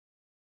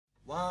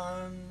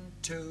1,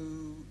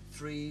 2,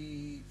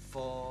 3,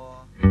 4.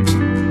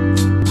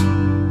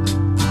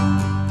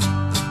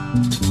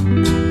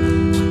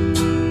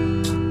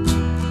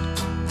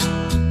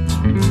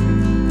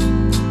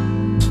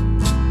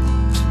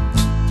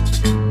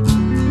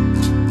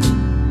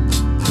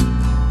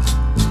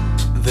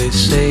 They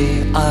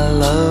say I'll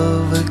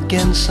love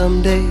again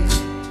someday,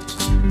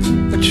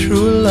 but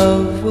true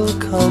love will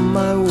come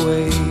my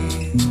way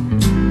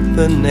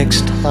the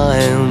next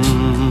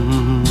time.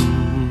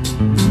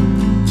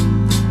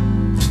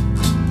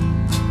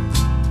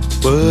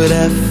 But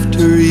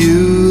after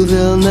you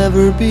there'll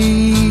never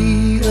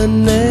be a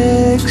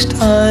next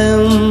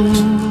time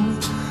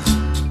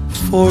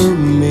for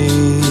me.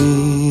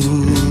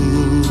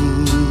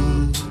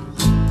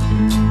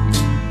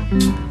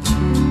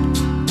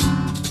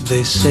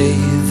 They say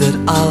that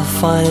I'll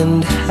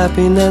find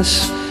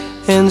happiness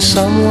in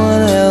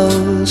someone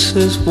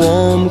else's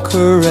warm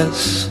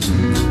caress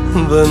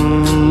the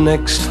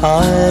next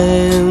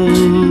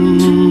time.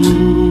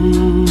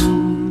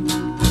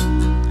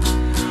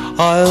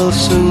 I'll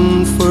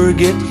soon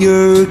forget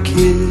your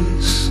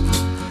kiss,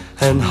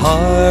 and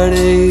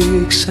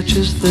heartache such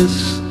as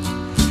this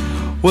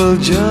will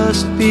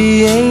just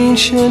be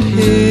ancient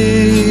history.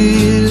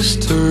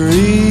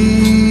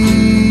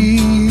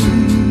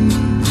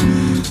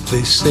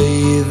 They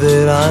say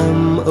that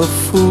I'm a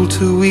fool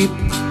to weep,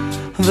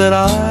 that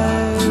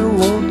I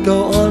won't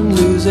go on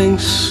losing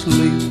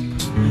sleep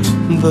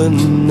the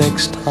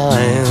next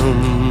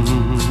time,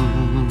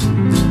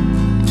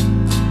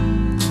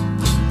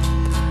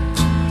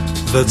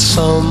 that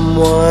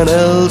someone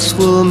else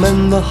will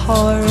mend the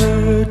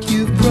heart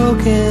you've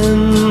broken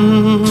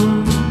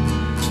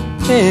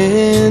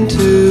in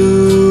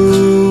two.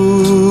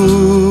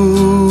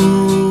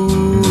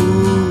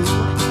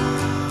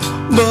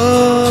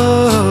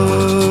 But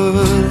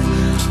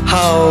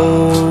how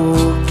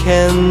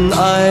can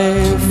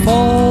I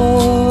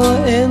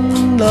fall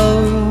in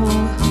love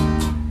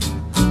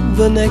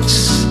the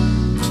next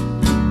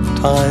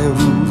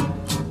time,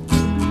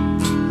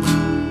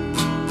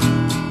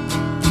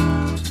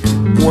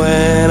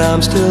 when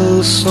I'm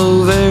still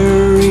so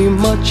very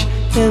much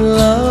in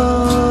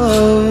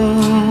love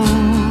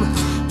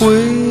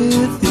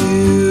with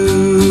you?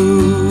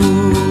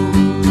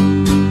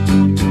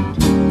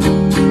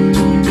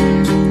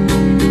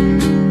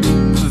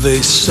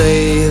 They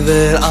say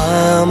that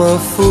I'm a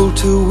fool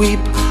to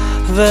weep,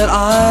 that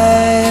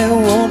I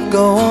won't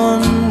go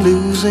on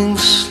losing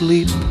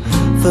sleep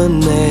the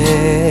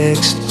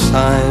next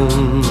time,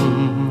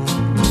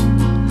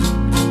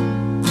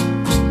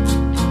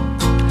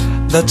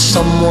 that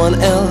someone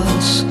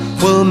else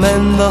will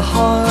mend the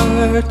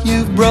heart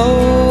you've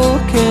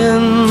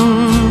broken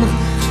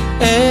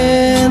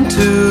in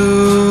two.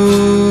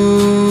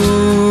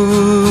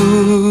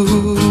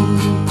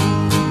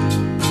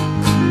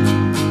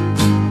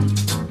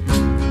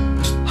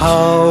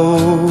 How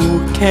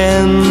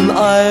can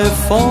I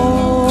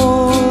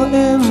fall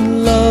in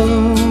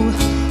love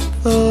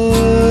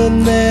the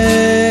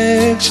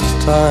next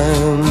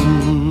time,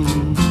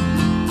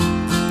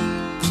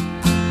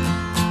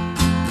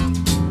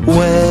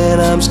 when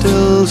I'm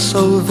still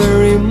so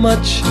very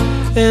much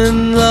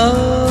in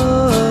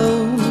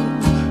love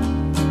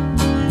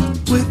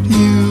with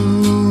you?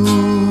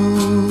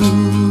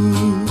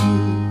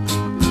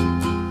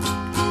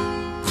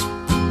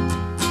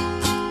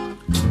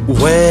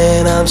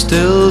 When I'm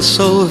still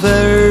so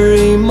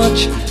very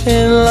much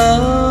in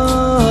love